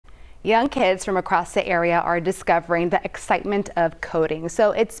Young kids from across the area are discovering the excitement of coding.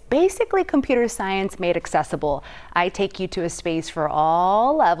 So it's basically computer science made accessible. I take you to a space for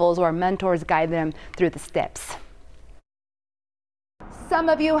all levels where mentors guide them through the steps. Some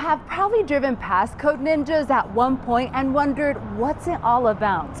of you have probably driven past Code Ninjas at one point and wondered what's it all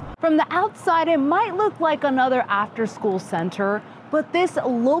about. From the outside, it might look like another after-school center, but this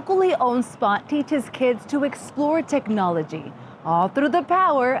locally owned spot teaches kids to explore technology, all through the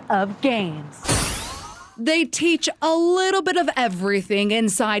power of games. They teach a little bit of everything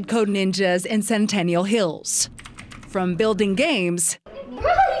inside Code Ninjas in Centennial Hills. From building games,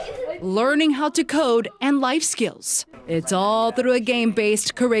 learning how to code, and life skills. It's all through a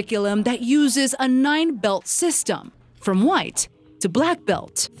game-based curriculum that uses a 9-belt system. From white to black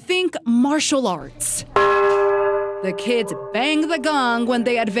belt, think martial arts. The kids bang the gong when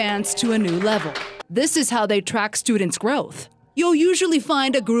they advance to a new level. This is how they track students' growth. You'll usually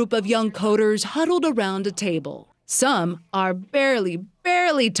find a group of young coders huddled around a table. Some are barely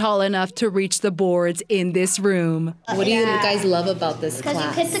tall enough to reach the boards in this room. What do you guys love about this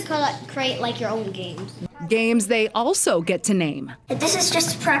class? Because you get to create like your own games. Games they also get to name. This is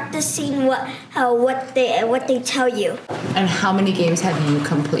just practicing what they tell you. And how many games have you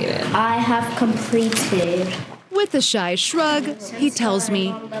completed? I have completed. With a shy shrug, he tells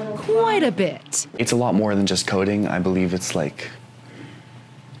me quite a bit. It's a lot more than just coding. I believe it's like,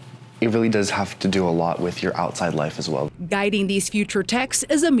 it really does have to do a lot with your outside life as well. Guiding these future techs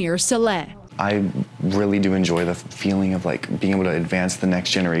is Amir Saleh. I really do enjoy the feeling of like being able to advance the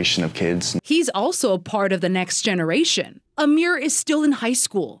next generation of kids. He's also a part of the next generation. Amir is still in high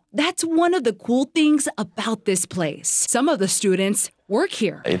school. That's one of the cool things about this place. Some of the students work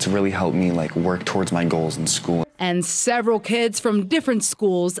here. It's really helped me like work towards my goals in school. And several kids from different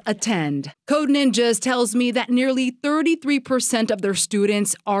schools attend. Code Ninjas tells me that nearly 33% of their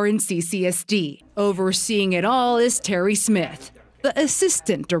students are in CCSD. Overseeing it all is Terry Smith, the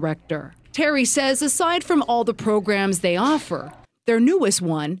assistant director. Terry says aside from all the programs they offer, their newest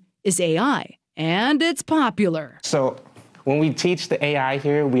one is AI, and it's popular. So when we teach the AI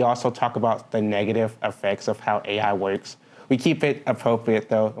here, we also talk about the negative effects of how AI works. We keep it appropriate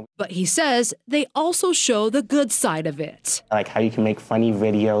though. But he says they also show the good side of it. Like how you can make funny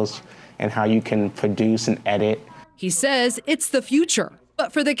videos and how you can produce and edit. He says it's the future.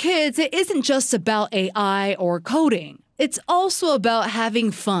 But for the kids, it isn't just about AI or coding. It's also about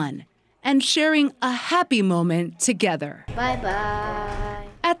having fun and sharing a happy moment together. Bye-bye.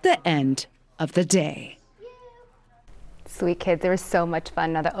 At the end of the day. Sweet kids, there was so much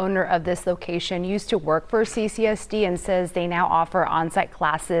fun. Now, the owner of this location used to work for CCSD and says they now offer on-site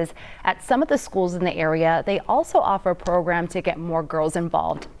classes at some of the schools in the area. They also offer a program to get more girls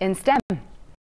involved in STEM.